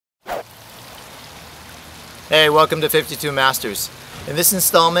Hey, welcome to 52 Masters. In this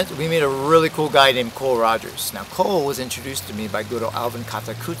installment, we meet a really cool guy named Cole Rogers. Now, Cole was introduced to me by Guru Alvin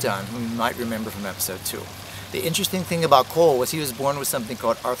Katakutan, whom you might remember from episode 2. The interesting thing about Cole was he was born with something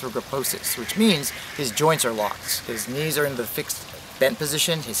called arthrogryposis, which means his joints are locked. His knees are in the fixed bent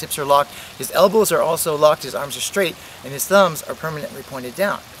position, his hips are locked, his elbows are also locked, his arms are straight, and his thumbs are permanently pointed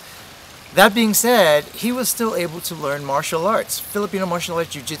down. That being said, he was still able to learn martial arts, Filipino martial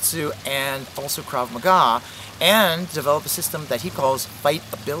arts, jiu-jitsu, and also Krav Maga, and develop a system that he calls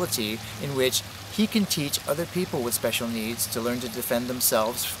Fightability, in which he can teach other people with special needs to learn to defend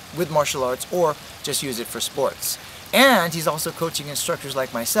themselves with martial arts or just use it for sports. And he's also coaching instructors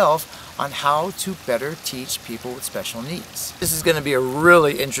like myself on how to better teach people with special needs. This is going to be a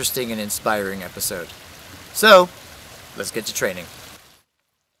really interesting and inspiring episode. So, let's get to training.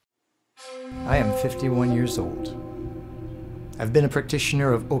 I am 51 years old. I've been a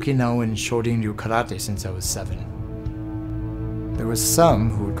practitioner of Okinawan Shorin-ryu karate since I was 7. There was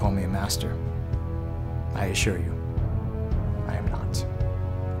some who would call me a master. I assure you, I am not.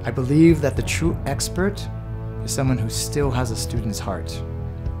 I believe that the true expert is someone who still has a student's heart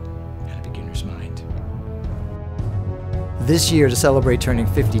and a beginner's mind. This year, to celebrate turning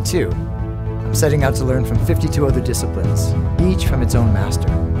 52, I'm setting out to learn from 52 other disciplines, each from its own master.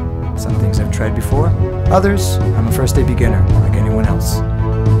 Some things I've tried before, others I'm a first-day beginner like anyone else.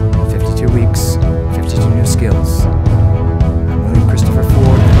 52 weeks, 52 new skills. I'm William Christopher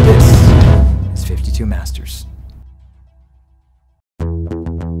Ford, and this is 52 Masters.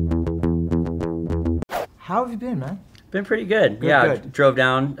 How have you been, man? Been pretty good. Good. Drove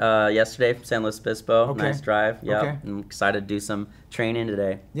down yesterday from San Luis Obispo. Okay. Nice drive. Yeah, Okay. I'm excited to do some training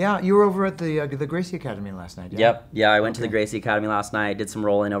today. Yeah, you were over at the Gracie Academy last night. Yeah? Yep. Yeah, I went to the Gracie Academy last night. Did some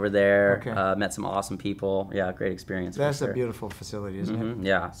rolling over there. Okay. Met some awesome people. Yeah, great experience. That's for sure. a beautiful facility, isn't it?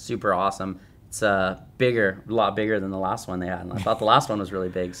 Yeah, super awesome. It's a lot bigger than the last one they had. And I thought the last one was really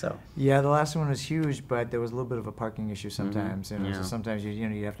big. So. Yeah, the last one was huge, but there was a little bit of a parking issue sometimes. You know, Yeah. so sometimes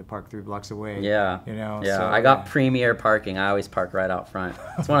you have to park 3 blocks away. Yeah. You know. Yeah. So, I got premier parking. I always park right out front.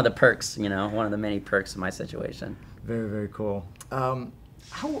 It's one of the perks. You know, one of the many perks of my situation. Very, very cool.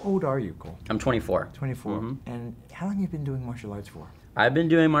 How old are you, Cole? I'm 24. 24. And how long have you been doing martial arts for? I've been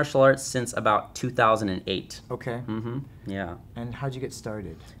doing martial arts since about 2008. Okay. Yeah. And how'd you get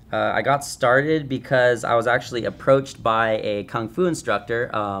started? I got started because I was actually approached by a Kung Fu instructor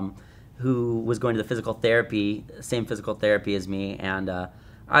who was going to the same physical therapy as me. And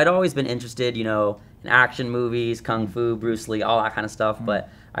I'd always been interested, you know, in action movies, Kung Fu, Bruce Lee, all that kind of stuff. But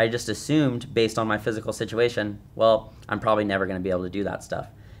I just assumed, based on my physical situation, well, I'm probably never going to be able to do that stuff.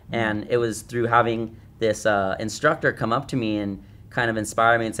 And it was through having this instructor come up to me and kind of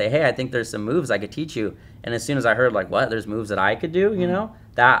inspire me and say, hey, I think there's some moves I could teach you. And as soon as I heard, like, what, there's moves that I could do, you know,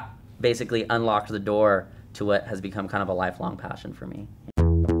 that basically unlocked the door to what has become kind of a lifelong passion for me.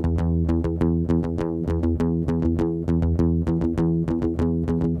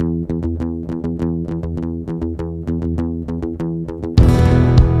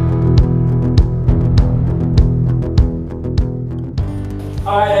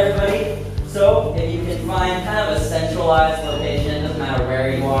 All right, everybody. So if you can find kind of a centralized location, doesn't matter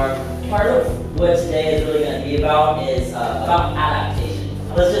where you are, part of what today is really going to be about is about adaptation.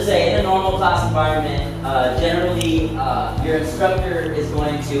 Let's just say in a normal class environment, generally your instructor is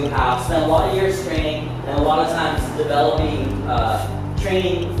going to have spent a lot of years training and a lot of times developing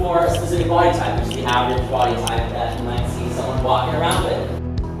training for a specific body type, which is the average body type that you might see someone walking around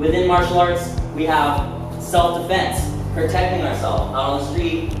with. Within martial arts, we have self-defense, protecting ourselves out on the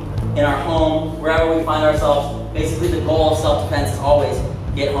street, in our home, wherever we find ourselves. Basically, the goal of self-defense is always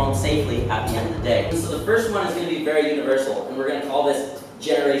get home safely at the end of the day. So the first one is going to be very universal, and we're going to call this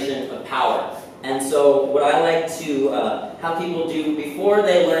generation of power. And so what I like to have people do before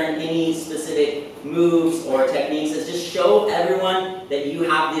they learn any specific moves or techniques is just show everyone that you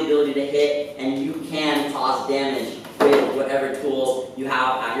have the ability to hit and you can cause damage with whatever tools you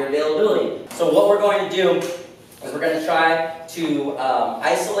have at your availability. So what we're going to do is we're going to try to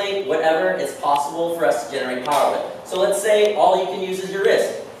isolate whatever is possible for us to generate power with. So let's say all you can use is your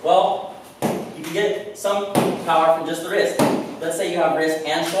wrist. Well, you can get some power from just the wrist. Let's say you have wrist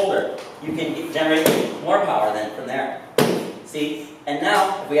and shoulder. You can generate more power then from there. See? And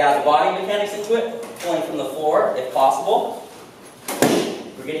now, if we add the body mechanics into it, pulling from the floor if possible,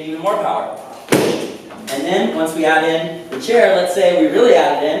 we're getting even more power. And then once we add in the chair, let's say we really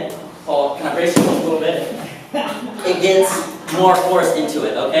add it in, Paul, can I brace yourself a little bit? It gets more force into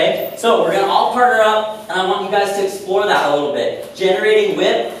it, okay? So we're going to all partner up, and I want you guys to explore that a little bit. Generating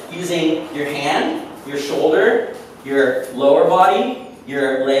whip using your hand, your shoulder, your lower body,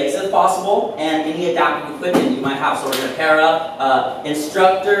 your legs if possible, and any adaptive equipment you might have. So we're going to pair up.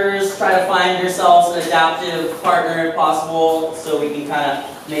 Instructors, try to find yourselves an adaptive partner if possible, so we can kind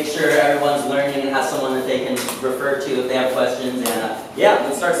of make sure everyone's learning and has someone that they can refer to if they have questions. And yeah,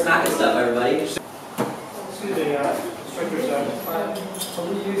 let's start smacking stuff, everybody. Excuse me, instructors, are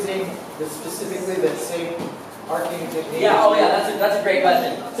we using specifically that same arcing technique? Yeah, oh yeah, that's a great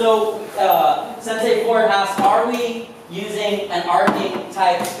question. So Sensei Ford asked, are we using an arcing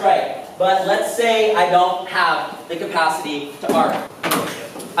type strike? But let's say I don't have the capacity to arc.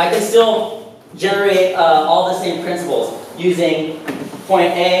 I can still generate all the same principles using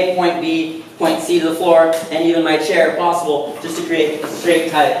point A, point B, point C to the floor, and even my chair if possible, just to create a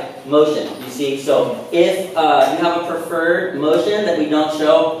straight type motion, you see? So if you have a preferred motion that we don't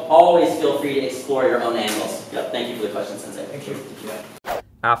show, always feel free to explore your own angles. Yep, thank you for the question, Sensei. Thank you.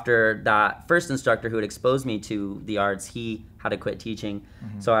 After that first instructor who had exposed me to the arts, he had to quit teaching.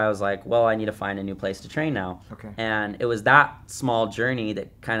 So I was like, well, I need to find a new place to train now. Okay. And it was that small journey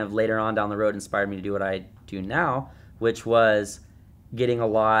that kind of later on down the road inspired me to do what I do now, which was getting a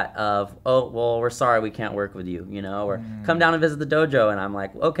lot of, oh, well, we're sorry we can't work with you, you know, or come down and visit the dojo. And I'm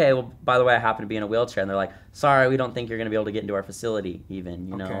like, okay, well, by the way, I happen to be in a wheelchair. And they're like, sorry, we don't think you're going to be able to get into our facility even,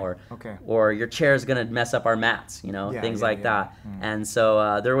 you know, or your chair's going to mess up our mats, you know, things like that. And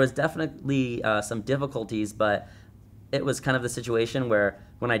so there was definitely some difficulties, but it was kind of the situation where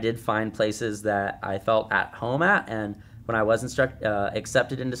when I did find places that I felt at home at, and when I was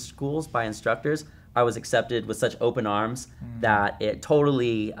accepted into schools by instructors, I was accepted with such open arms that it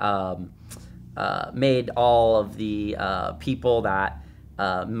totally made all of the people that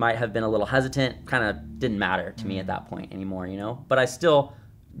might have been a little hesitant kind of didn't matter to me at that point anymore, you know? But I still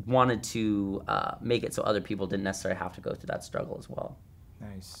wanted to make it so other people didn't necessarily have to go through that struggle as well.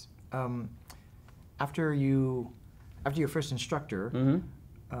 Nice. After your first instructor,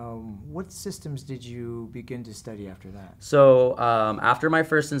 what systems did you begin to study after that? So after my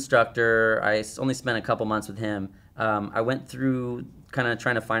first instructor, I only spent a couple months with him. I went through kind of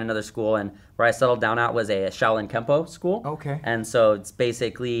trying to find another school, and where I settled down at was a Shaolin Kempo school. Okay. And so it's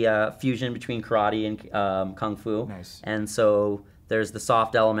basically a fusion between karate and kung fu. Nice. And so there's the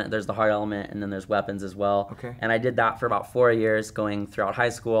soft element, there's the hard element, and then there's weapons as well. Okay. And I did that for about 4 years going throughout high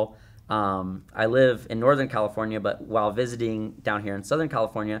school. I live in Northern California, but while visiting down here in Southern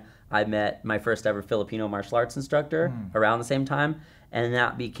California, I met my first ever Filipino martial arts instructor around the same time, and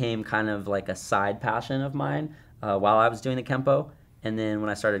that became kind of like a side passion of mine while I was doing the Kempo. And then when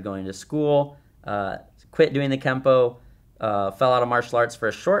I started going to school, quit doing the Kempo, fell out of martial arts for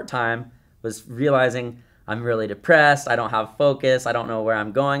a short time, was realizing I'm really depressed, I don't have focus, I don't know where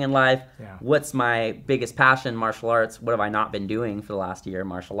I'm going in life. Yeah. What's my biggest passion? Martial arts. What have I not been doing for the last year?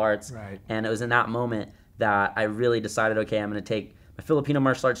 Martial arts. Right. And it was in that moment that I really decided, okay, I'm going to take my Filipino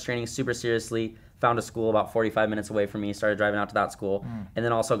martial arts training super seriously, found a school about 45 minutes away from me, started driving out to that school, and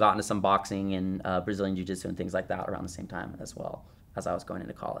then also got into some boxing and Brazilian Jiu-Jitsu and things like that around the same time as well as I was going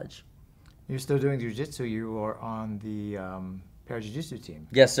into college. You're still doing Jiu-Jitsu. You are on the parajiu-jitsu team.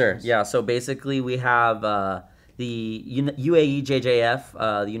 Yes, sir. Yeah, so basically we have the UAE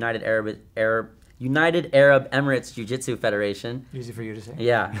JJF, the United Arab Emirates Jiu-Jitsu Federation. Easy for you to say.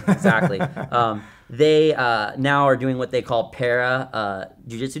 Yeah, exactly. They now are doing what they call para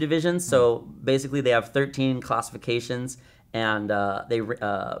jiu-jitsu divisions. So basically they have 13 classifications, and they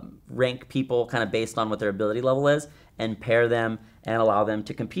rank people kind of based on what their ability level is and pair them and allow them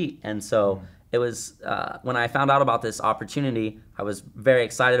to compete. And so it was, when I found out about this opportunity, I was very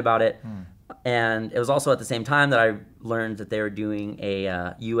excited about it. And it was also at the same time that I learned that they were doing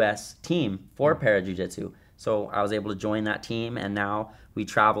a U.S. team for para-jiu-jitsu. So I was able to join that team, and now we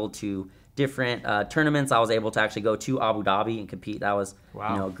travel to different tournaments. I was able to actually go to Abu Dhabi and compete. That was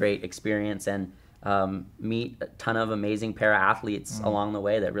a great experience, and meet a ton of amazing para-athletes along the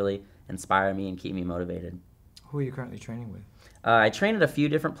way that really inspire me and keep me motivated. Who are you currently training with? I train at a few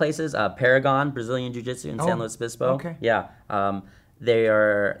different places. Paragon Brazilian Jiu-Jitsu in San Luis Obispo. Okay. Yeah.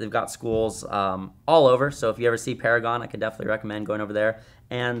 They've got schools all over, so if you ever see Paragon, I could definitely recommend going over there.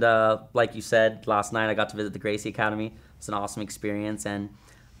 And like you said, last night I got to visit the Gracie Academy. It's an awesome experience, and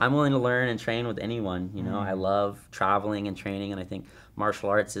I'm willing to learn and train with anyone. You know, I love traveling and training, and I think martial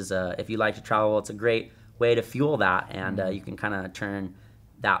arts is if you like to travel, it's a great way to fuel that, and you can kind of turn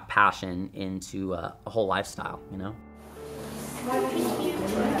that passion into a whole lifestyle, you know?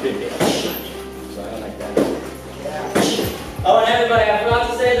 Oh, and everybody, I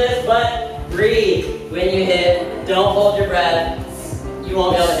forgot to say this, but breathe when you hit. Don't hold your breath. You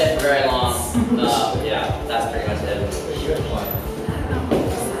won't be able to hit for very long. Yeah, that's pretty much it.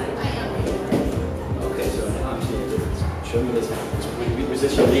 Okay, so now I'm seeing a difference. Show me this.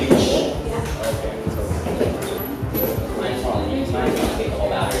 position legal?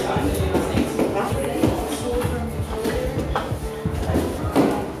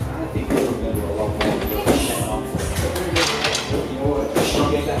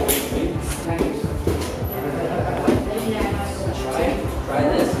 Try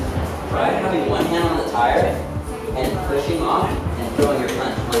this. Try having one hand on the tire and pushing off and throwing your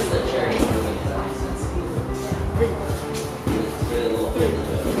punch once the chair is moving. Does that make sense? It's really a little bit.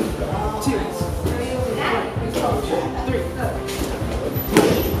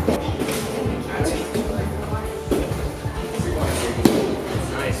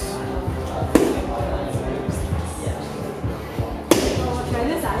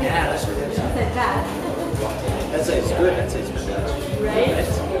 Yeah, that's good. That's good. That's good. Right?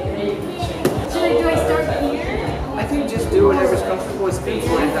 Do I start here? I think just do whatever's comfortable. It's been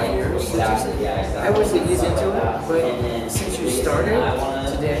 4.5 years. I wasn't easy into it, but since you started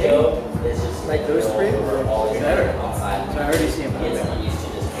today, like those three were better. So I already see them moving.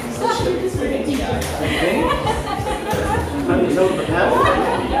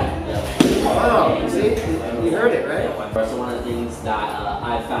 Oh, see? You heard it, right? So one of the things that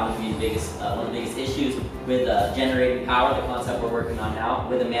I've found to be one of the biggest issues with generating power, the concept we're working on now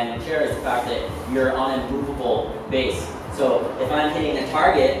with a manual chair, is the fact that you're on a movable base. So if I'm hitting a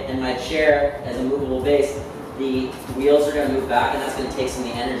target and my chair has a movable base, the wheels are going to move back and that's going to take some of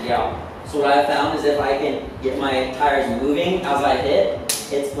the energy out. So what I've found is if I can get my tires moving as I hit,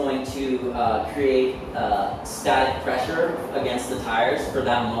 it's going to create static pressure against the tires for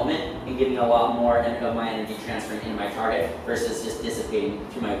that moment and giving a lot more of my energy transferring into my target versus just dissipating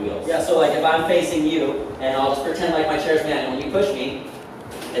through my wheels. Yeah, so like if I'm facing you and I'll just pretend like my chair's manual, when you push me,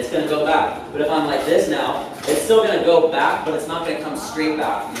 it's going to go back. But if I'm like this now, it's still going to go back, but it's not going to come straight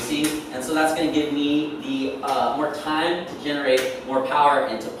back, you see? And so that's going to give me the more time to generate more power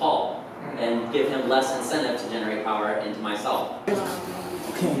into Paul and give him less incentive to generate power into myself. My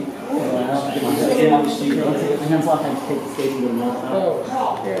hands locked, I just take the stage and go melt out.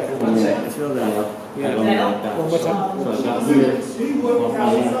 Oh, yeah. Feel that. Yeah. One more time. So I got here,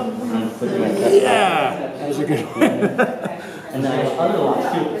 and put my chest. Yeah, that was a good one. And then I have other locks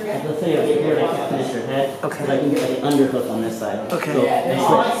too. Let's say over here, I can finish your head. Okay. So I can get like an underhook on this side. Okay. So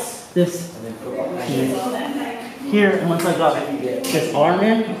I put this here, and once I got this arm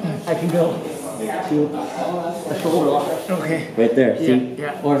in, I can go to a shoulder lock. Okay. Right there, see?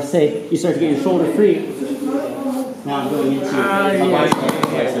 Yeah. Or say you start to get your shoulder free. Now I'm going into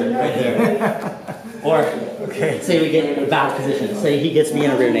right there. Or say we get in a back position. Say he gets me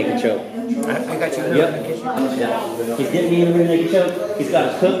in a rear naked choke. I got you. Yep. Yeah. He's getting me in a rear naked choke. He's got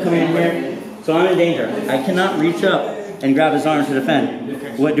a hook coming in here. So I'm in danger. I cannot reach up and grab his arm to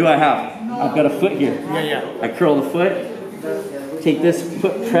defend. What do I have? I've got a foot here. Yeah. I curl the foot. Take this,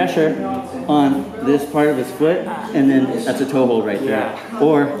 put pressure on this part of his foot, and then that's a toe hold right there.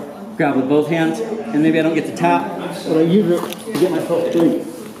 Or grab with both hands, and maybe I don't get to tap, but I use it to get myself free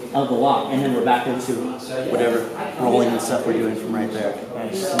of the lock, and then we're back into whatever rolling and stuff we're doing from right there.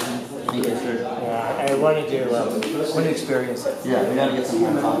 Nice. Thank you, sir. Yeah, I wanted to experience it. Yeah, we gotta get some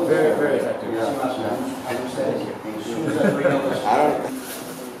hands on. Very, very effective.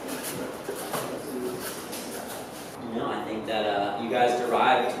 I think that you guys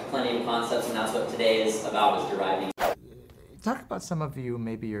derived plenty of concepts, and that's what today is about, is deriving. Talk about some of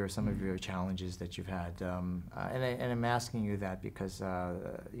your challenges that you've had, and I'm asking you that because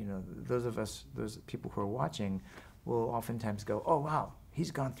those people who are watching, will oftentimes go, "Oh wow,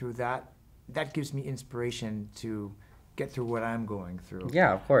 he's gone through that. That gives me inspiration to get through what I'm going through."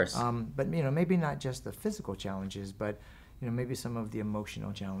 Yeah, of course. But maybe not just the physical challenges, but maybe some of the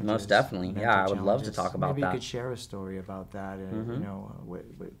emotional challenges. Most definitely. mental Yeah, I would love to challenges. talk about maybe that. Maybe you could share a story about that. And,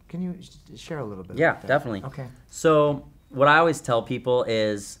 can you share a little bit? Yeah, about that? definitely. Okay. So what I always tell people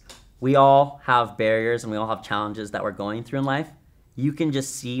is we all have barriers and we all have challenges that we're going through in life. You can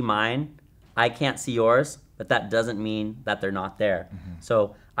just see mine. I can't see yours, but that doesn't mean that they're not there. Mm-hmm.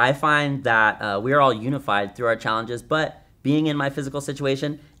 So I find that we're all unified through our challenges, but being in my physical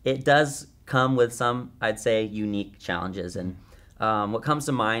situation, it does come with some, I'd say, unique challenges. And what comes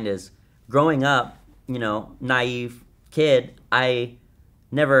to mind is growing up, naive kid, I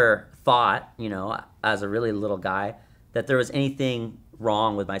never thought, as a really little guy, that there was anything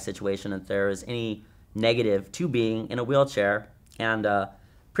wrong with my situation, that there was any negative to being in a wheelchair. And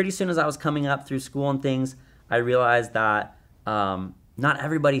pretty soon as I was coming up through school and things, I realized that not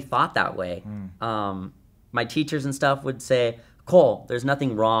everybody thought that way. My teachers and stuff would say, "Cole, there's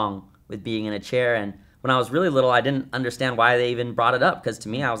nothing wrong with being in a chair." And when I was really little, I didn't understand why they even brought it up, because to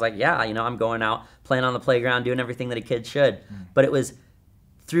me, I was like, yeah, I'm going out, playing on the playground, doing everything that a kid should. But it was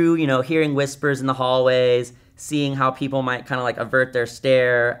through, you know, hearing whispers in the hallways, seeing how people might kind of like avert their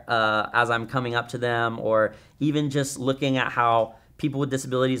stare as I'm coming up to them, or even just looking at how people with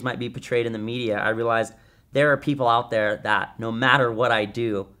disabilities might be portrayed in the media, I realized there are people out there that no matter what I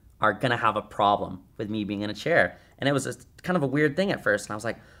do are going to have a problem with me being in a chair. And it was kind of a weird thing at first. And I was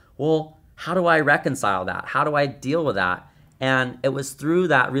like, well, how do I reconcile that? How do I deal with that? And it was through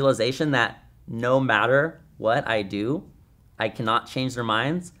that realization that no matter what I do, I cannot change their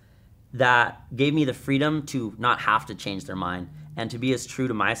minds, that gave me the freedom to not have to change their mind and to be as true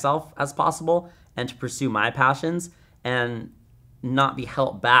to myself as possible and to pursue my passions and not be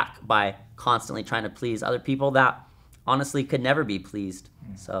held back by constantly trying to please other people that honestly could never be pleased.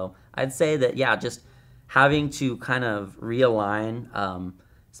 So I'd say that, yeah, just having to kind of realign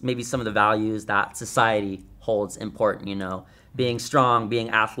maybe some of the values that society holds important, you know, being strong, being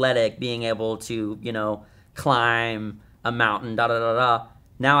athletic, being able to, you know, climb a mountain,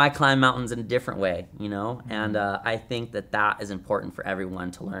 Now I climb mountains in a different way, you know, and I think that that is important for everyone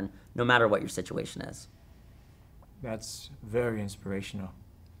to learn, no matter what your situation is. That's very inspirational.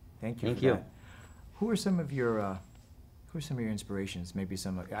 Thank you. Thank for you. That. Who are some of your inspirations? Maybe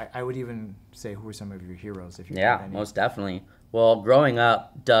I would even say, who are some of your heroes? If you have Yeah, any? most definitely. Well, growing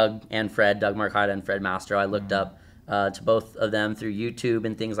up, Doug Marcada and Fred Mastro, I looked up to both of them through YouTube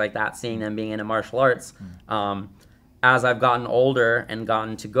and things like that, seeing them being into martial arts. As I've gotten older and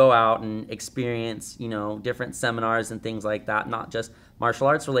gotten to go out and experience, you know, different seminars and things like that, not just martial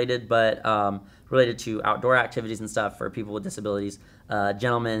arts related, but related to outdoor activities and stuff for people with disabilities. A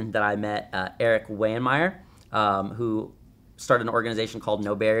gentleman that I met, Eric Wayenmeyer, who started an organization called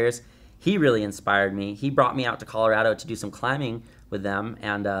No Barriers. He really inspired me. He brought me out to Colorado to do some climbing with them,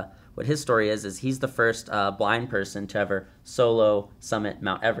 and what his story is he's the first blind person to ever solo summit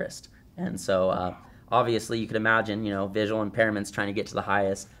Mount Everest. And so obviously you could imagine, you know, visual impairments trying to get to the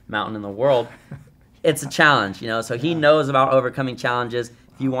highest mountain in the world. It's a challenge, you know, so he knows about overcoming challenges.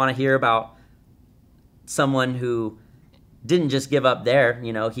 If you want to hear about someone who didn't just give up there,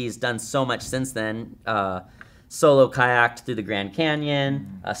 you know, he's done so much since then. Solo kayaked through the Grand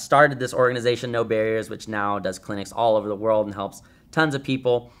Canyon, started this organization, No Barriers, which now does clinics all over the world and helps tons of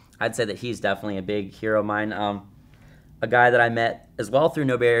people. I'd say that he's definitely a big hero of mine. A guy that I met as well through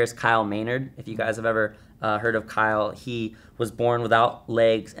No Barriers, Kyle Maynard. If you guys have ever heard of Kyle, he was born without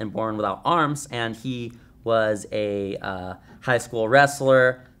legs and born without arms, and he was a high school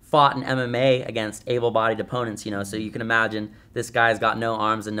wrestler, fought in MMA against able-bodied opponents, you know, so you can imagine this guy's got no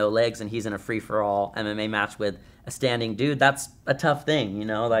arms and no legs, and he's in a free-for-all MMA match with a standing dude. That's a tough thing, you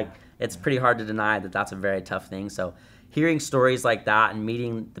know, like, it's pretty hard to deny that that's a very tough thing. So hearing stories like that and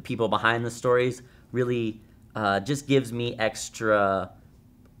meeting the people behind the stories really just gives me extra,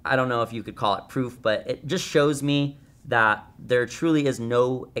 I don't know if you could call it proof, but it just shows me that there truly is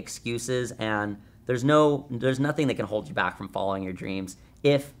no excuses, and there's nothing that can hold you back from following your dreams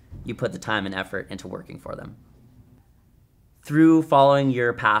if you put the time and effort into working for them. Through following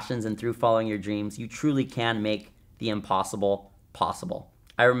your passions and through following your dreams, you truly can make the impossible possible.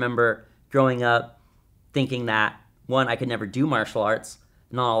 I remember growing up thinking that, one, I could never do martial arts,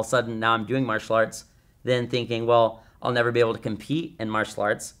 and all of a sudden now I'm doing martial arts, then thinking, well, I'll never be able to compete in martial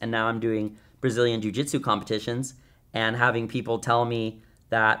arts, and now I'm doing Brazilian Jiu-Jitsu competitions, and having people tell me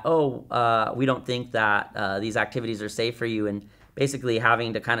that, we don't think that these activities are safe for you, and basically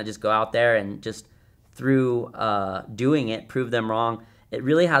having to kind of just go out there and just through doing it, prove them wrong. It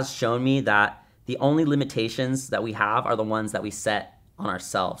really has shown me that the only limitations that we have are the ones that we set on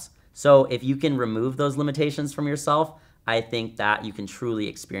ourselves. So if you can remove those limitations from yourself, I think that you can truly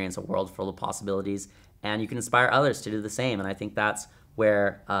experience a world full of possibilities, and you can inspire others to do the same. And I think that's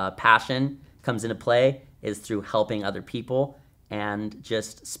where passion comes into play, is through helping other people and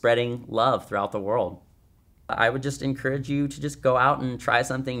just spreading love throughout the world. I would just encourage you to just go out and try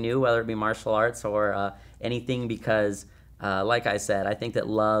something new, whether it be martial arts or anything, because like I said, I think that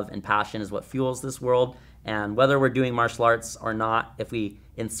love and passion is what fuels this world. And whether we're doing martial arts or not, if we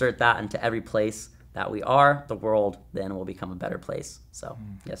insert that into every place that we are, the world then will become a better place. So,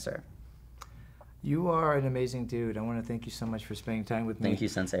 yes, sir. You are an amazing dude. I want to thank you so much for spending time with me. Thank you,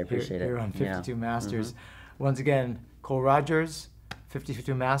 Sensei. I appreciate it. Here on 52 Yeah. Masters. Once again, Cole Rogers,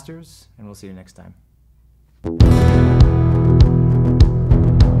 52 Masters, and we'll see you next time.